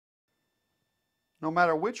No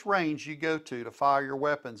matter which range you go to fire your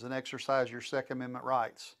weapons and exercise your Second Amendment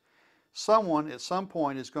rights, someone at some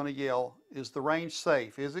point is going to yell, "Is the range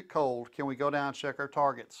safe? Is it cold? Can we go down and check our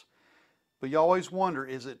targets?" But you always wonder,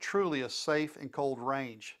 is it truly a safe and cold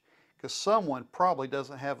range? Because someone probably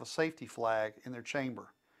doesn't have a safety flag in their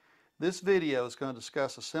chamber. This video is going to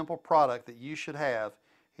discuss a simple product that you should have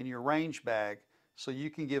in your range bag so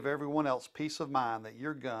you can give everyone else peace of mind that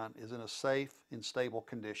your gun is in a safe and stable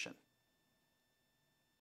condition.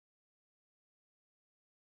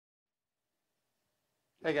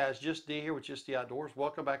 Hey guys, Just D here with Just D Outdoors.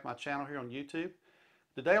 Welcome back to my channel here on YouTube.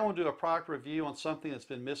 Today I want to do a product review on something that's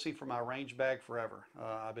been missing from my range bag forever.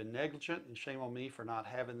 I've been negligent, and shame on me for not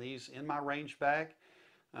having these in my range bag.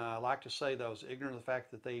 I like to say that I was ignorant of the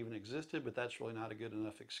fact that they even existed, but that's really not a good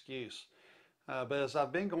enough excuse. But as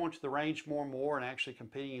I've been going to the range more and more and actually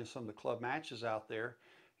competing in some of the club matches out there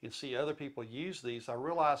and see other people use these, I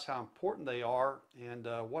realize how important they are and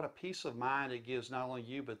what a peace of mind it gives not only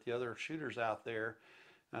you but the other shooters out there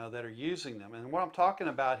that are using them. And what I'm talking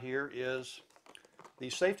about here is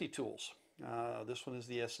these safety tools. This one is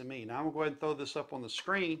the SME. Now I'm going to go ahead and throw this up on the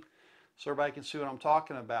screen so everybody can see what I'm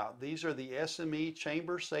talking about. These are the SME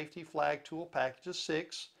Chamber Safety Flag Tool Packages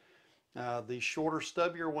 6. The shorter,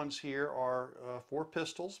 stubbier ones here are for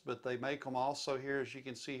pistols, but they make them also here, as you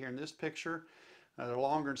can see here in this picture. They're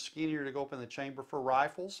longer and skinnier to go up in the chamber for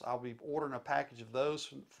rifles. I'll be ordering a package of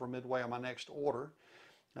those for Midway on my next order.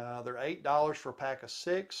 They're $8 for a pack of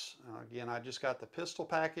 6. Again, I just got the pistol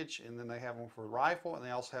package, and then they have them for rifle, and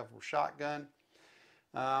they also have them for shotgun.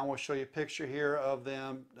 I want to show you a picture here of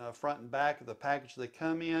them front and back of the package they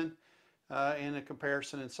come in, and a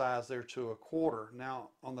comparison in size there to a quarter.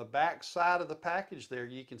 Now, on the back side of the package there,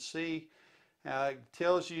 you can see it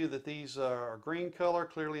tells you that these are green color,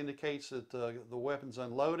 clearly indicates that the weapon's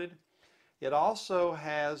unloaded. It also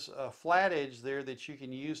has a flat edge there that you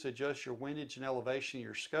can use to adjust your windage and elevation of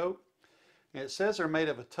your scope. And it says they're made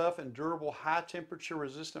of a tough and durable, high temperature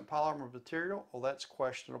resistant polymer material. Well, that's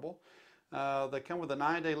questionable. They come with a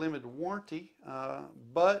 9-day limited warranty,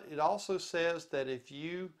 but it also says that if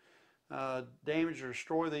you damage or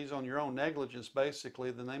destroy these on your own negligence, basically,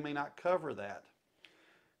 then they may not cover that.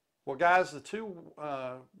 Well, guys, the two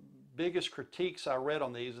biggest critiques I read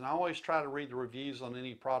on these, and I always try to read the reviews on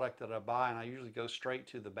any product that I buy, and I usually go straight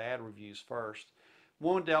to the bad reviews first.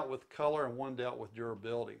 One dealt with color and one dealt with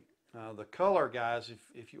durability. The color, guys,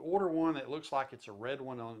 if you order one that looks like it's a red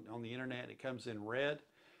one on the internet, it comes in red.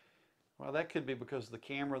 Well, that could be because of the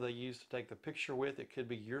camera they use to take the picture with. It could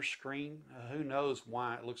be your screen. Who knows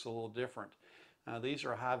why it looks a little different. These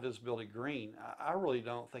are a high visibility green. I really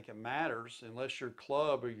don't think it matters unless your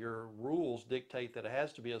club or your rules dictate that it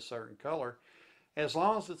has to be a certain color. As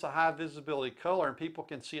long as it's a high visibility color and people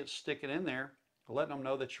can see it sticking in there, letting them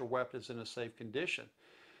know that your weapon is in a safe condition.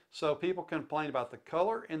 So people complain about the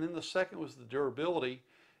color, and then the second was the durability,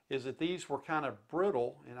 is that these were kind of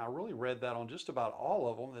brittle, and I really read that on just about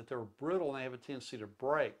all of them, that they're brittle and they have a tendency to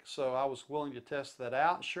break. So I was willing to test that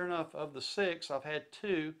out, and sure enough, of the 6, I've had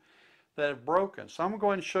 2 that have broken. So I'm going to go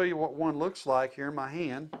ahead and show you what one looks like here in my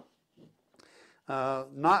hand.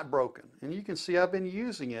 Not broken. And you can see I've been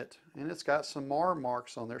using it, and it's got some mar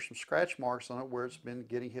marks on there, some scratch marks on it where it's been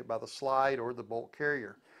getting hit by the slide or the bolt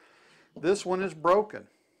carrier. This one is broken.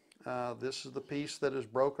 This is the piece that is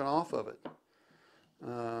broken off of it.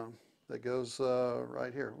 That goes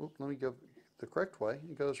right here. Oop, let me go the correct way.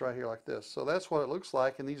 It goes right here like this. So that's what it looks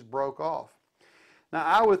like, and these broke off. Now,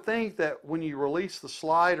 I would think that when you release the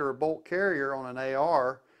slide or a bolt carrier on an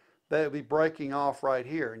AR, that would be breaking off right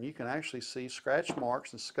here. And you can actually see scratch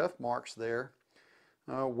marks and scuff marks there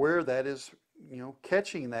where that is,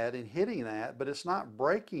 catching that and hitting that, but it's not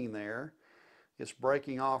breaking there. It's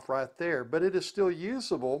breaking off right there. But it is still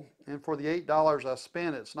usable, and for the $8 I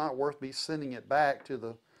spent, it's not worth me sending it back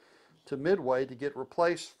to Midway to get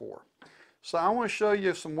replaced for. So I want to show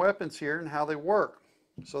you some weapons here and how they work.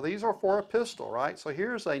 So these are for a pistol, right? So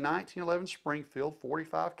here's a 1911 Springfield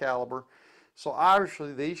 45 caliber. So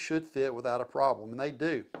obviously these should fit without a problem, and they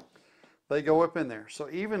do. They go up in there. So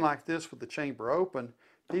even like this with the chamber open,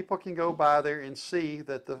 people can go by there and see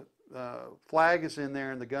that the flag is in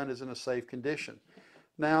there and the gun is in a safe condition.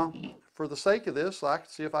 Now, for the sake of this, I can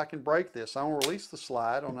see if I can break this. I'm going to release the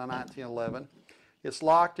slide on the 1911. It's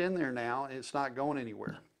locked in there now, and it's not going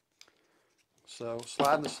anywhere. So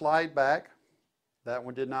sliding the slide back. That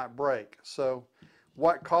one did not break. So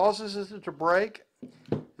what causes it to break,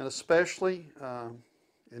 and especially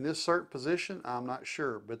in this certain position, I'm not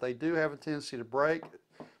sure. But they do have a tendency to break.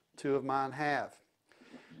 2 of mine have.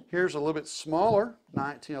 Here's a little bit smaller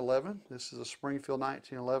 1911. This is a Springfield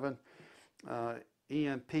 1911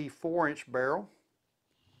 EMP 4-inch barrel.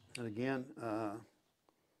 And again,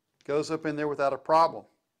 goes up in there without a problem.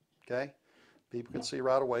 Okay, people can see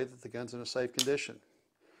right away that the gun's in a safe condition.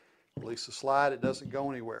 Release the slide, it doesn't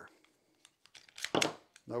go anywhere.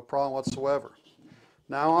 No problem whatsoever.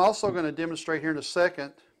 Now I'm also going to demonstrate here in a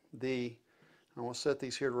second I want to set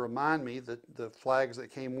these here to remind me that the flags that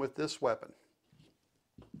came with this weapon.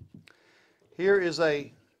 Here is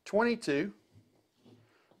a 22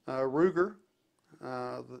 Ruger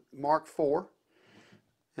Mark IV,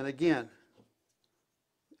 and again,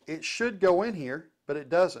 it should go in here, but it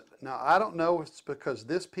doesn't. Now I don't know if it's because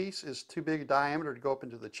this piece is too big a diameter to go up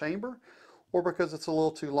into the chamber, or because it's a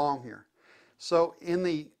little too long here. So in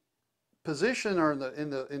the position or in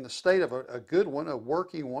the state of a good one, a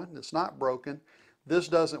working one that's not broken, this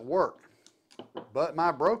doesn't work. But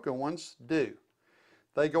my broken ones do.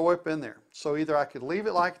 They go up in there. So either I could leave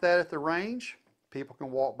it like that at the range, people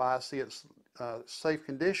can walk by, see it's safe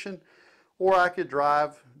condition, or I could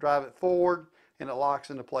drive it forward and it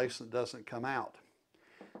locks into place and it doesn't come out.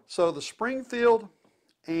 So the Springfield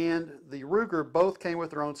and the Ruger both came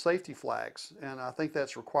with their own safety flags, and I think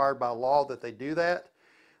that's required by law that they do that.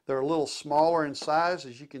 They're a little smaller in size,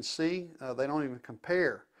 as you can see. They don't even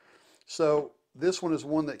compare. So this one is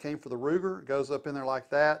one that came for the Ruger. It goes up in there like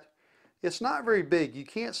that. It's not very big. You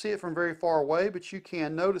can't see it from very far away, but you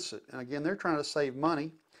can notice it. And again, they're trying to save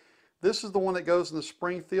money. This is the one that goes in the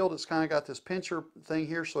Springfield. It's kind of got this pincher thing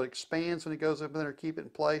here, so it expands when it goes up in there to keep it in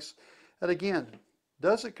place. And again,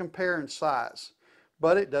 doesn't compare in size,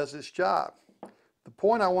 but it does its job. The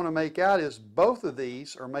point I want to make out is both of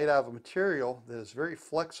these are made out of a material that is very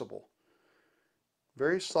flexible.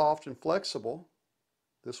 Very soft and flexible.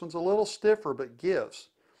 This one's a little stiffer, but gives.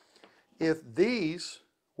 If these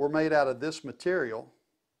were made out of this material,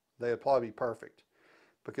 they would probably be perfect,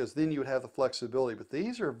 because then you would have the flexibility. But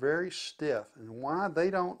these are very stiff, and why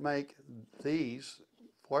they don't make these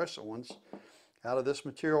fluorescent ones out of this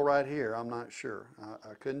material right here, I'm not sure.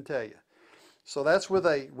 I couldn't tell you. So that's with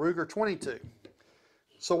a Ruger 22.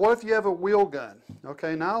 So what if you have a wheel gun?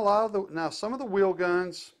 Okay, now some of the wheel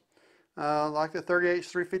guns, like the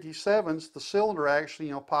 38-357s, the cylinder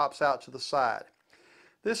actually pops out to the side.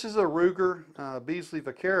 This is a Ruger Beasley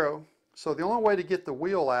Vaquero, so the only way to get the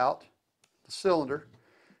wheel out, the cylinder,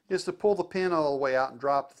 is to pull the pin all the way out and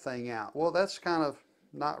drop the thing out. Well, that's kind of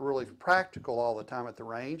not really practical all the time at the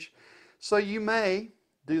range. So you may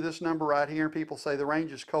do this number right here, and people say the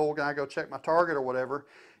range is cold, and I go check my target or whatever,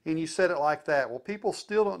 and you set it like that. Well, people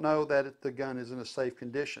still don't know that the gun is in a safe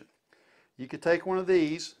condition. You could take one of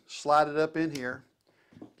these, slide it up in here,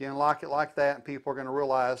 again lock it like that, and people are going to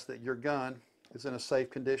realize that your gun is in a safe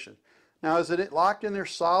condition. Now, is it locked in there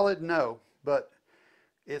solid? No, but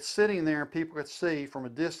it's sitting there and people can see from a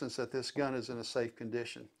distance that this gun is in a safe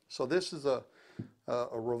condition. So this is a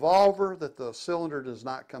revolver that the cylinder does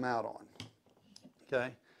not come out on.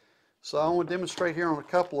 Okay, so I want to demonstrate here on a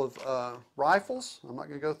couple of rifles. I'm not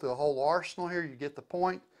going to go through the whole arsenal here. You get the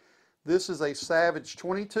point. This is a Savage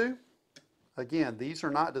 22. Again, these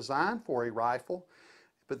are not designed for a rifle,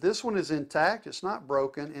 but this one is intact. It's not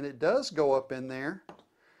broken, and it does go up in there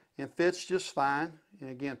and fits just fine. And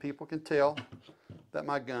again, people can tell that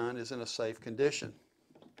my gun is in a safe condition.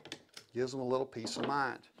 Gives them a little peace of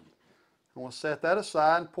mind. I want to set that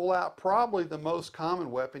aside and pull out probably the most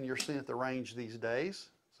common weapon you're seeing at the range these days.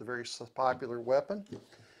 It's a very popular weapon,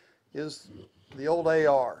 is the old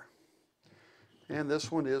AR. And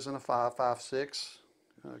this one is in a 5.56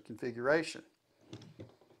 configuration.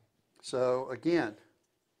 So again,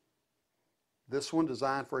 this one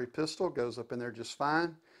designed for a pistol, goes up in there just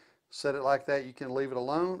fine. Set it like that, you can leave it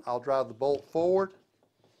alone. I'll drive the bolt forward,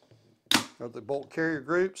 or the bolt carrier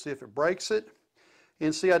group, see if it breaks it.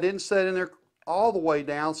 And see, I didn't set it in there all the way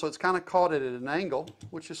down, so it's kind of caught it at an angle,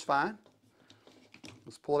 which is fine.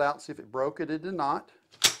 Let's pull it out and see if it broke it. It did not.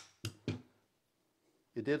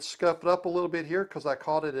 It did scuff it up a little bit here because I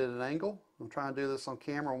caught it at an angle. I'm trying to do this on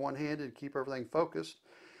camera one-handed to keep everything focused.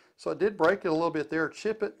 So it did break it a little bit there,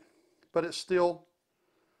 chip it, but it's still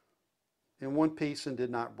in one piece and did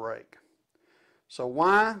not break. So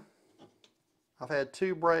why? I've had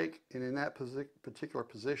two break, and in that particular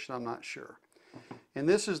position, I'm not sure. And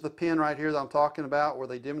this is the pin right here that I'm talking about, where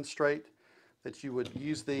they demonstrate that you would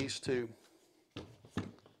use these to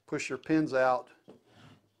push your pins out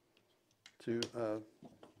to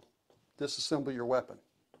disassemble your weapon.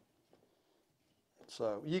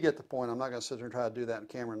 So you get the point. I'm not going to sit there and try to do that in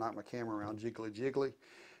camera and knock my camera around jiggly.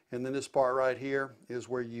 And then this part right here is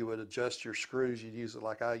where you would adjust your screws. You'd use it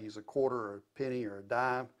like I use, a quarter or a penny or a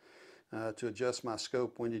dime to adjust my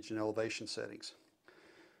scope, windage, and elevation settings.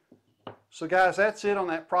 So guys, that's it on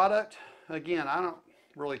that product. Again,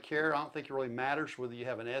 really care. I don't think it really matters whether you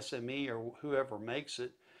have an SME or whoever makes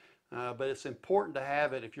it. But it's important to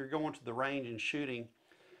have it if you're going to the range and shooting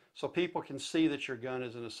so people can see that your gun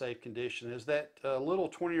is in a safe condition. As that little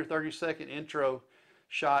 20 or 30-second intro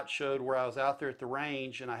shot showed where I was out there at the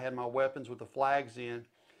range and I had my weapons with the flags in,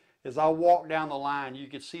 as I walked down the line, you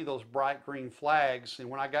could see those bright green flags, and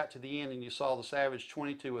when I got to the end and you saw the Savage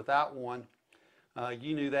 22 without one,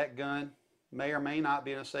 you knew that gun may or may not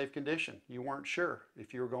be in a safe condition. You weren't sure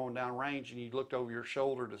if you were going down range and you looked over your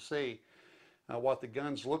shoulder to see what the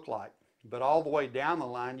guns look like. But all the way down the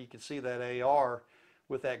line, you could see that AR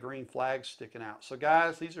with that green flag sticking out. So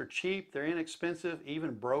guys, these are cheap, they're inexpensive,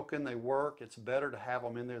 even broken, they work. It's better to have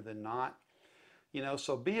them in there than not. You know,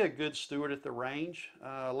 so be a good steward at the range.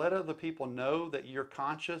 Let other people know that you're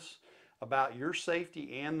conscious about your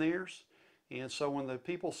safety and theirs. And so when the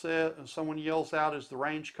people say, someone yells out, is the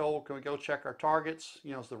range cold? Can we go check our targets?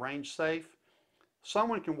 You know, is the range safe?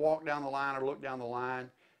 Someone can walk down the line or look down the line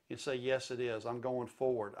and say, yes, it is. I'm going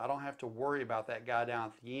forward. I don't have to worry about that guy down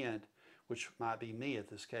at the end, which might be me at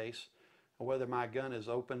this case, or whether my gun is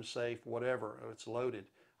open, safe, whatever, or it's loaded.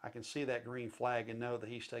 I can see that green flag and know that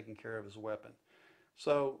he's taking care of his weapon.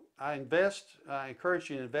 So I encourage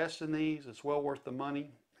you to invest in these. It's well worth the money.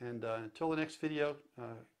 And until the next video,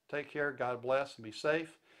 take care, God bless, and be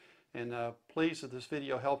safe. And please, if this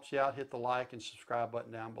video helps you out, hit the like and subscribe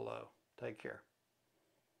button down below. Take care.